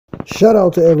Shout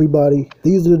out to everybody.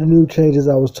 These are the new changes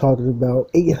I was talking about.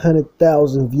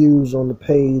 800,000 views on the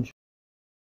page.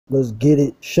 Let's get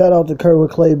it. Shout out to Kerwin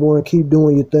Claiborne. Keep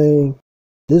doing your thing.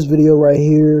 This video right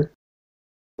here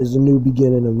is a new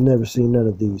beginning. I've never seen none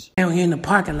of these. Down here in the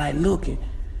parking lot looking.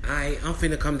 Alright, I'm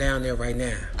finna come down there right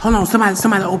now. Hold on,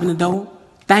 somebody open the door.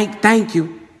 Thank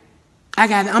you. I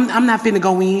got it. I'm not finna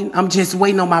go in. I'm just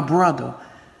waiting on my brother.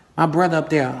 My brother up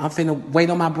there. I'm finna wait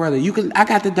on my brother. I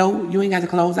got the door. You ain't got to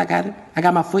close. I got it. I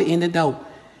got my foot in the door.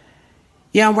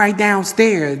 Yeah, I'm right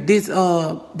downstairs.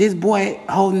 This boy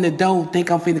holding the door think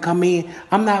I'm finna come in.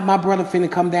 I'm not. My brother finna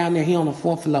come down there. He on the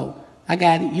 4th floor. I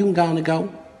got it. You can go on and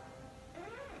go.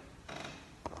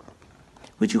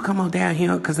 Would you come on down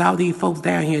here? Because all these folks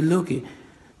down here looking.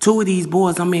 2 of these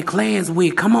boys I'm in class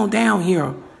with. Come on down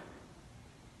here.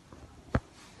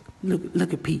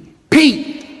 Look at Pete.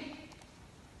 Pete!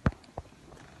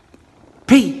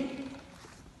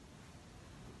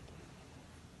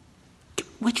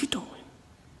 What you doing?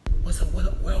 What's up?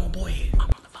 Where old boy at? I'm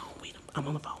on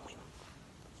the phone with him.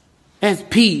 That's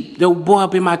Pete, the boy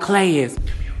up in my class.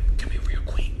 Come here real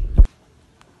quick.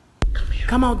 Come here.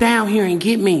 Come on down here and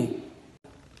get me.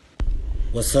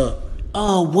 What's up?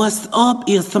 What's up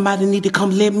is somebody need to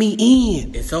come let me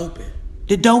in. It's open.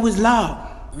 The door is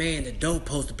locked. Man, the door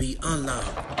supposed to be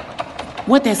unlocked.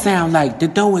 What that sound like? The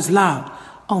door is locked.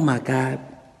 Oh my God.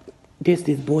 This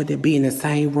boy that be in the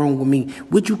same room with me.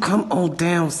 Would you come on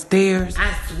downstairs?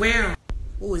 I swear.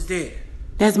 Who is that?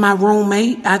 That's my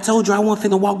roommate. I told you I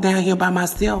wasn't finna walk down here by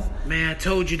myself. Man, I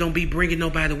told you don't be bringing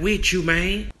nobody with you,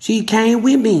 man. She came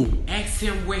with me. Ask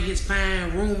him where his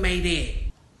fine roommate at.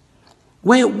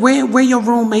 Where your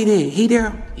roommate at? He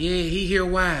there? Yeah, he here.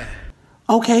 Why?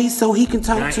 Okay, so he can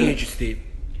talk Not to... interested.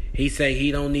 He say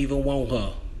he don't even want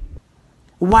her.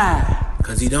 Why?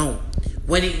 Cause he don't.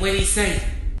 What he say?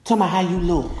 Tell me how you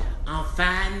look. I'm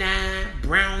 5'9",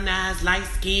 brown eyes, light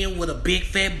skin with a big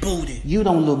fat booty. You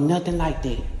don't look nothing like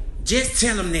that. Just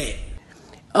tell him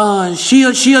that.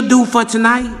 She'll do for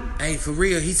tonight. Hey, for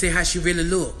real, he said how she really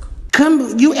look.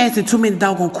 Come, you asking too many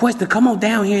doggone questions. Come on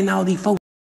down here and all these folks.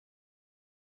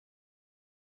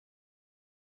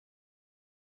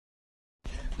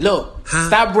 Look,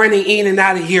 Stop running in and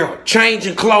out of here,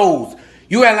 changing clothes.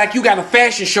 You act like you got a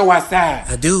fashion show outside.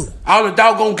 I do. All the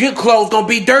doggone good clothes gonna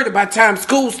be dirty by the time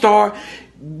school start.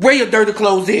 Where your dirty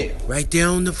clothes at? Right there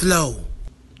on the floor.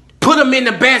 Put them in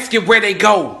the basket where they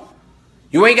go.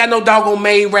 You ain't got no doggone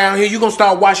maid around here. You gonna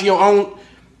start washing your own.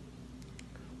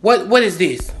 What is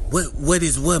this? What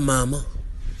is what, mama?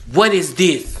 What is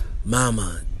this?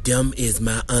 Mama, them is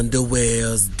my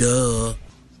underwears, duh.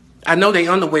 I know they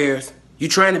underwears. You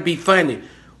trying to be funny.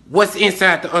 What's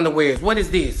inside the underwears? What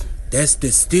is this? That's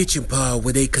the stitching part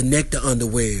where they connect the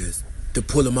underwears to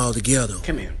pull them all together.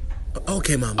 Come here.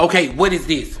 Okay, mama. Okay, what is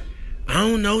this? I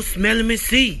don't know. Smell them and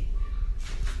see.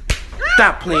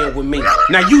 Stop playing with me.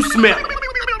 Now you smell it.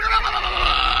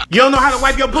 You don't know how to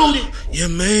wipe your booty? Yeah,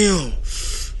 ma'am.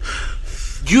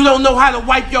 You don't know how to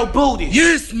wipe your booty?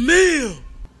 Yes, ma'am.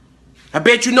 I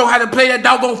bet you know how to play that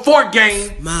doggone fork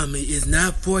game. Mommy, it's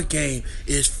not fork game.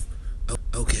 It's...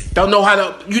 okay. Don't know how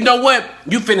to... You know what?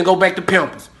 You finna go back to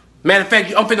Pampers. Matter of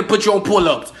fact, I'm finna put you on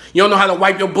pull-ups. You don't know how to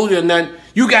wipe your booty or nothing.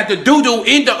 You got the doo-doo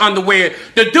in the underwear.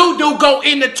 The doo-doo go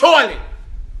in the toilet.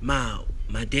 Mom,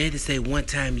 my daddy said one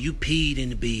time you peed in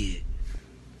the bed.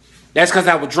 That's because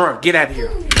I was drunk. Get out of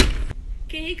here.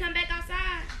 Can he come back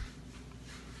outside?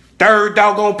 Third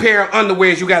doggone pair of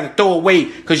underwears you got to throw away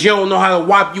because you don't know how to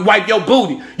wipe your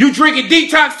booty. You drinking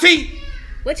detox tea?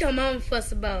 What your mama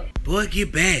fuss about? Boy,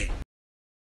 get back.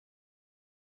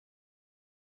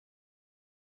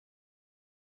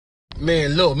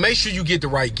 Man, look, make sure you get the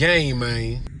right game,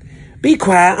 man. Be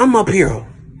quiet. I'm up here.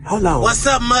 Hold on. What's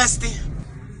up, Musty?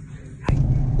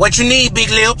 What you need,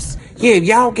 Big Lips? Yeah,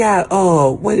 y'all got,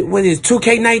 what is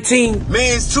 2K19?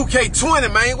 Man, it's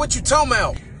 2K20, man. What you talking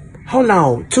about? Hold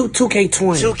on. 2K20.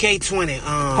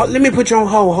 2K20, Let me put you on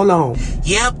hold. Hold on.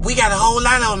 Yep, we got a whole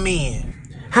lot on men.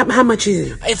 How much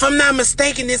is it? If I'm not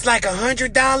mistaken, it's like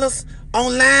 $100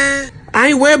 online. I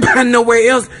ain't worried about nowhere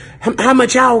else. How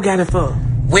much y'all got it for?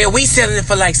 Well, we selling it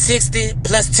for like 60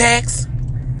 plus tax.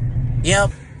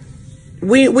 Yep.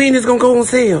 When is gonna go on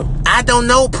sale? I don't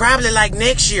know, probably like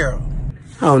next year.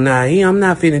 Oh, nah, I'm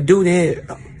not finna do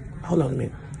that. Hold on a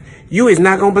minute. You is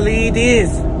not gonna believe this.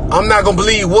 I'm not gonna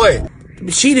believe what?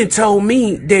 She done told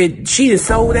me that she done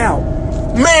sold out.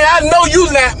 Man, I know you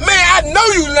lying. Man, I know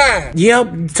you lying.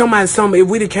 Yep, talking about something. If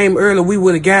we'd have came earlier, we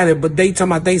would have got it. But they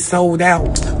talking about they sold out.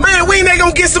 Man, when they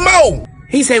gonna get some more?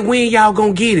 He said, when y'all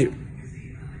gonna get it?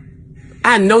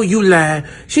 I know you lying.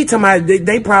 She talking about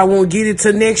they probably won't get it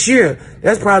till next year.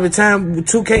 That's probably the time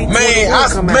 2K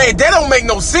come out. Man, that don't make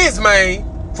no sense,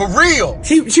 man. For real.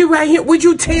 She right here. Would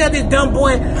you tell this dumb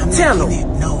boy? Tell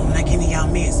him. No, I'm not getting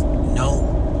y'all miss. No.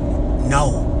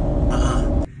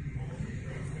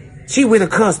 She with a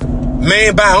customer.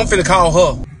 Man, bye. I'm finna call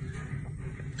her.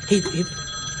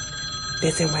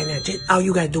 That's him right now. All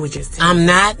you gotta do is just tell I'm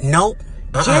not. Nope.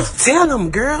 Just tell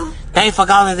him, girl. Thanks for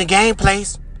calling the game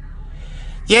place.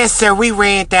 Yes, sir. We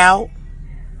ran out.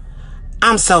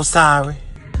 I'm so sorry.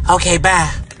 Okay,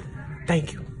 bye.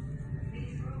 Thank you.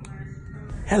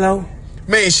 Hello?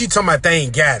 Man, she talking about they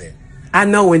ain't got it. I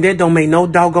know, and that don't make no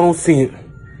doggone sense.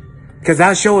 Cause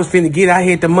I sure was finna get, I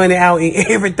had the money out and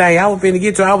everything. I was finna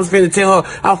get to her. I was finna tell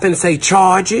her, I was finna say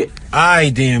charge it.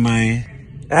 Alright then,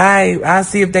 man. Alright, I'll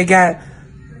see if they got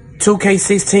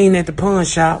 2K16 at the pawn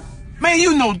shop. Man,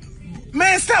 you know,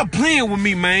 man, stop playing with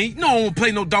me, man. You know I don't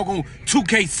play no doggone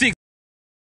 2K6.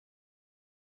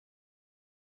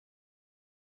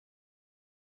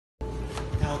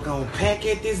 Doggone pack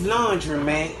at this laundry,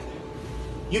 man.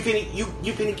 You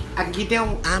finna, I can get that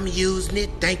one? I'm using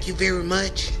it. Thank you very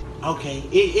much. Okay,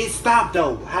 it stopped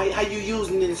though. How you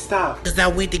using it to stop? Cause I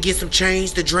went to get some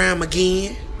change to dry 'em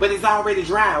again. But it's already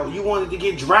dry. You wanted to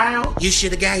get dry? You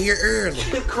should have got here early.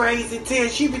 You crazy tell.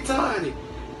 She retarded.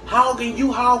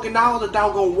 You hogging all the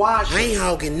doggone wash. I ain't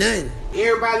hogging nothing.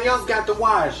 Everybody else got to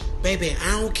wash. Baby,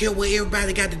 I don't care what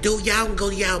everybody got to do. Y'all can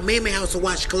go to y'all mammy house and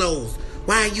wash clothes.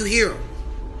 Why are you here?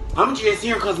 I'm just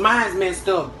here cause mine's messed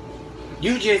up.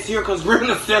 You just here cause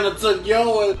Rena Center took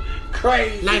yours.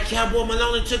 Crazy. Like Cowboy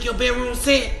Maloney took your bedroom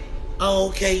set? Oh,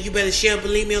 okay. You better shut up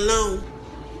and leave me alone.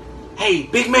 Hey,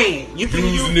 big man, you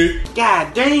finna use it?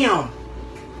 God damn.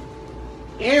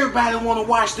 Everybody wanna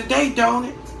watch today, don't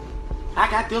it? I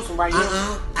got this one right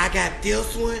here. I got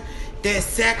this one, that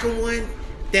second one,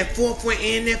 that fourth one,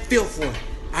 and that fifth one.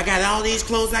 I got all these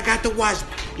clothes I got to wash.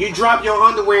 You drop your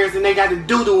underwears and they got the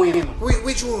doo-doo in them.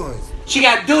 Which ones? She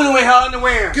got doo-doo in her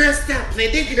underwear. Girl, stop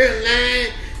playing. This girl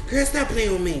lying. Girl, stop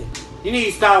playing with me. You need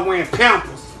to start wearing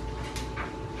Pampers.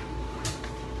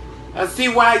 I see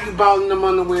why you balling them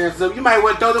underwear up. You might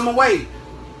want to throw them away.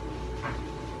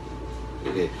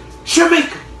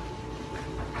 Shamika,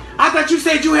 I thought you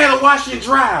said you had a wash and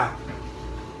dry.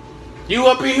 You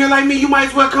up in here like me, you might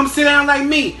as well come sit down like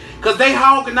me. Cause they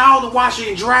hogging all the washing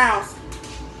and dryers.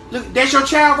 Look, that's your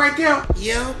child right there?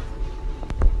 Yep.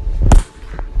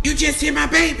 You just hit my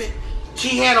baby.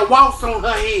 She had a waltz on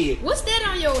her head. What's that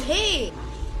on your head?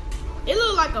 It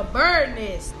look like a bird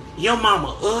nest. Your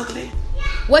mama ugly?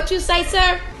 What you say,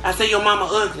 sir? I say your mama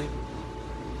ugly.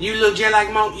 You look just like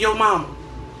your mama.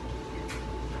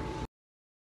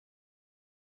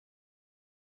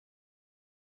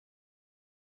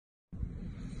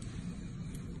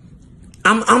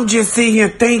 I'm just sitting here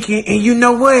thinking, and you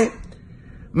know what?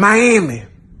 Miami.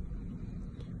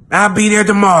 I'll be there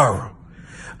tomorrow.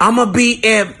 I'm going to be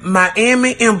at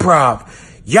Miami Improv.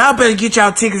 Y'all better get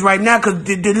y'all tickets right now, because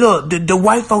the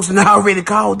white folks have already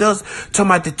called us talking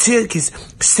about the tickets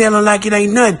selling like it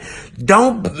ain't nothing.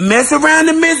 Don't mess around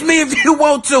and miss me if you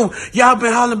want to. Y'all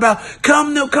been hollering about,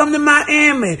 come to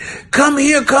Miami. Come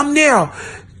here, come there.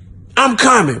 I'm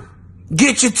coming.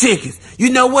 Get your tickets. You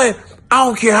know what? I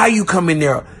don't care how you come in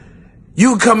there.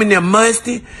 You can come in there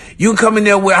musty. You can come in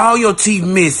there with all your teeth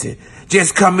missing.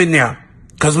 Just come in there.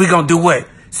 Because we going to do what?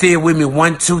 Say it with me.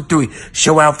 1, 2, 3.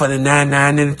 Show out for the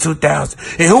 99 and the 2000.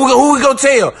 And who we going to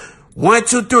tell? 1,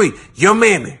 2, 3. Your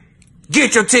mammy.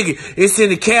 Get your ticket. It's in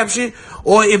the caption.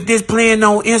 Or if this playing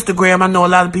on Instagram, I know a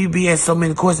lot of people be asking so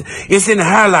many questions. It's in the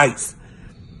highlights.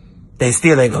 They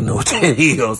still ain't going to know what that is.